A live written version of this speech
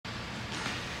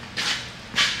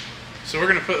So we're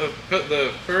going to put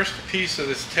the first piece of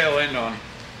this tail end on.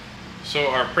 So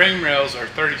our frame rails are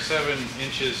 37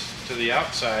 inches to the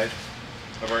outside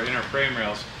of our inner frame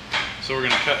rails. So we're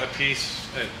going to cut a piece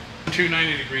at two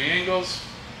 90-degree angles,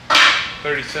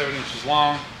 37 inches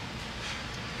long.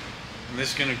 And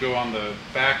this is going to go on the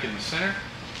back in the center.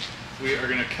 We are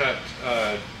going to cut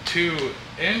two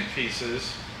end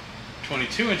pieces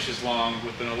 22 inches long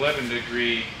with an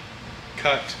 11-degree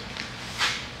cut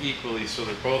equally, so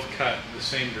they're both cut the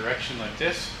same direction like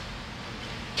this.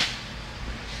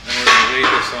 And we're going to lay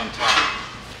this on top.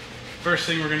 First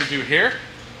thing we're going to do here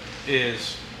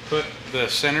is put the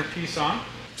center piece on.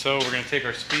 So we're going to take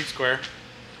our speed square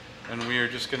and we are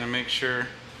just going to make sure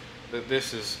that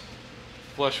this is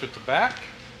flush with the back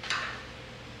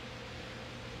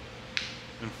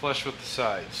and flush with the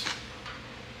sides.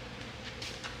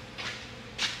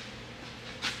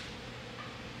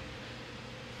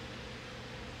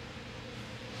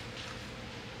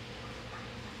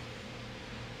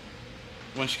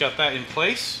 Once you got that in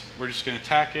place, we're just going to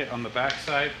tack it on the back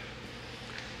side.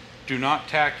 Do not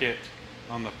tack it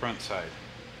on the front side.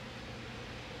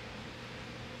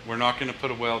 We're not going to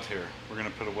put a weld here. We're going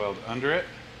to put a weld under it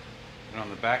and on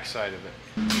the back side of it.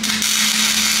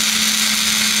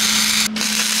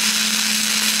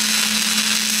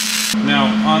 Now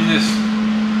on this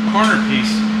corner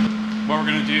piece, what we're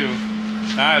going to do,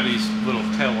 I have these little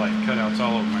tail light cutouts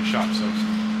all over my shop, so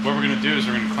what we're going to do is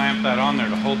we're going to clamp that on there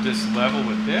to hold this level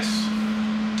with this.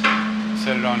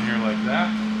 Set it on here like that.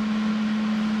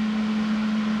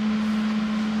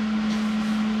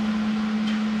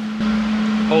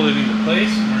 Hold it into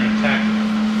place and we're going to tack it.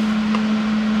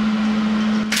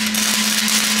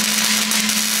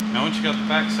 Now once you got the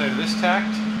back side of this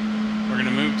tacked, we're going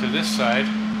to move to this side.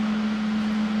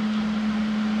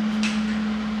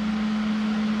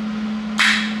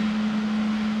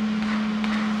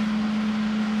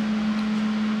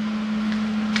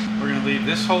 Leave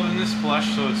this holding this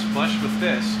flush so it's flush with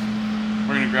this.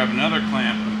 We're going to grab another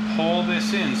clamp and pull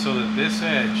this in so that this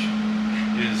edge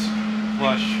is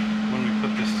flush when we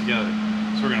put this together.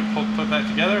 So we're going to put that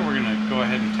together. We're going to go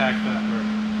ahead and tack that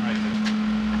right there.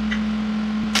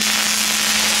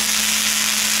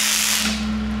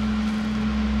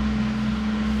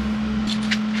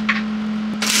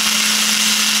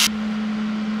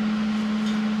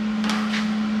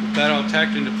 With that all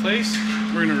tacked into place,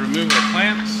 we're going to remove our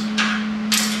clamps.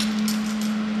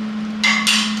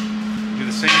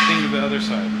 Same thing to the other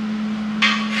side.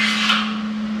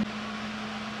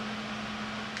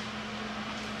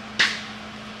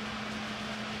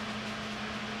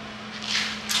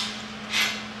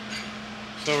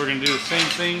 So we're going to do the same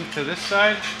thing to this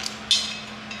side.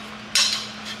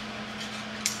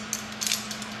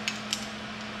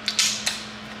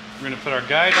 We're going to put our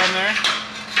guide on there.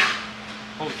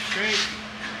 Hold it straight.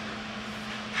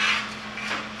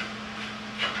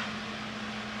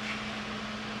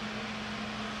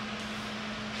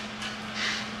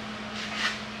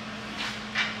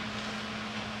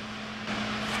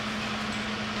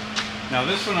 Now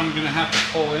this one I'm going to have to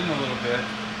pull in a little bit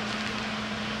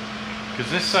because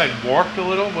this side warped a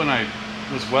little when I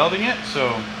was welding it,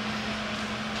 so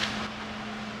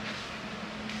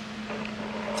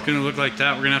it's going to look like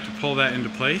that. We're going to have to pull that into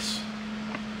place.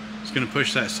 It's going to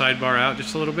push that sidebar out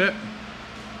just a little bit.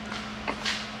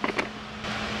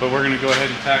 But we're going to go ahead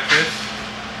and tack this.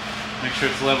 Make sure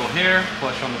it's level here,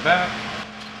 flush on the back.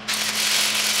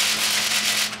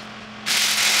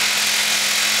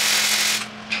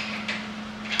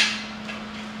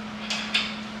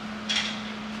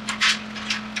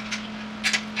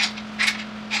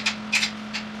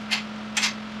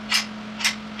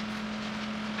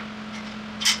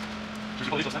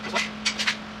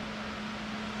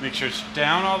 Make sure it's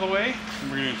down all the way,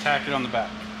 and we're going to tack it on the back.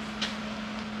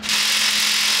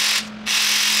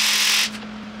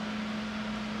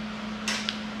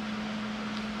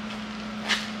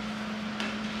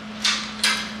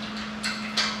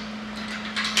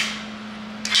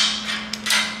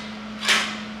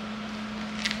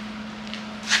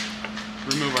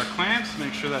 Remove our clamps,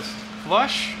 make sure that's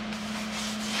flush.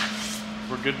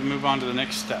 We're good to move on to the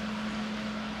next step.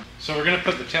 So we're going to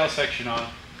put the tail section on.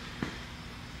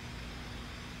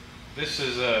 This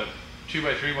is a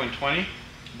 2x3 120.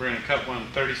 We're going to cut one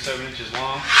 37 inches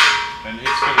long, and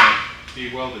it's going to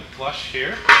be welded flush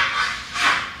here.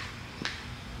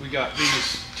 We got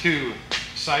these two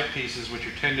side pieces, which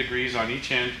are 10 degrees on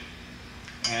each end,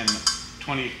 and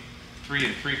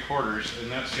 23 3/4, and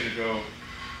that's going to go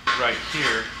right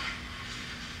here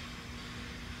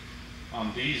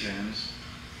on these ends.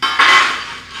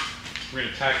 We're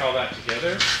going to tack all that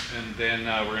together, and then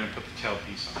we're going to put the tail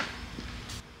piece on.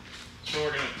 So So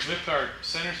we're going to lift our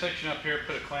center section up here,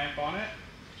 put a clamp on it.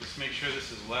 Just make sure this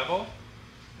is level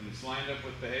and it's lined up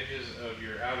with the edges of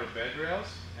your outer bed rails,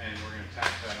 and we're going to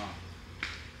tack that on.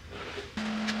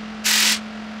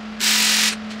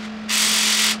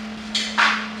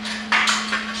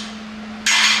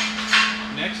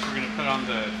 Next, we're going to put on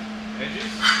the edges.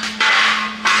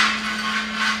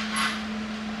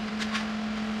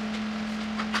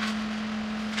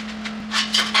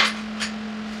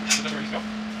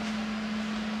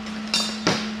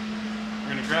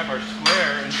 We're going to grab our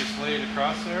square and just lay it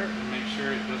across there and make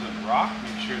sure it doesn't rock.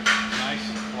 Make sure it's nice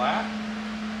and flat.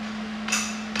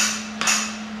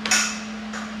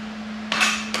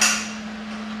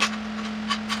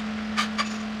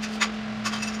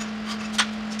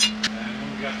 And when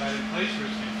we got that in place, we're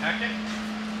just going to tack it.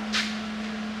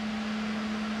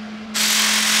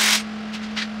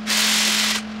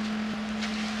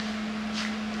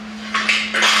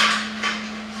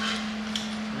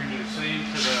 We're going to do the same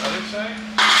to the other side.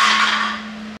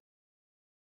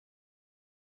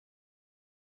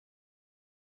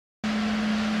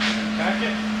 Tack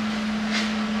it.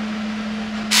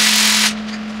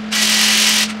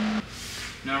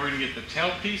 Now we're going to get the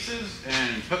tail pieces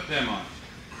and put them on.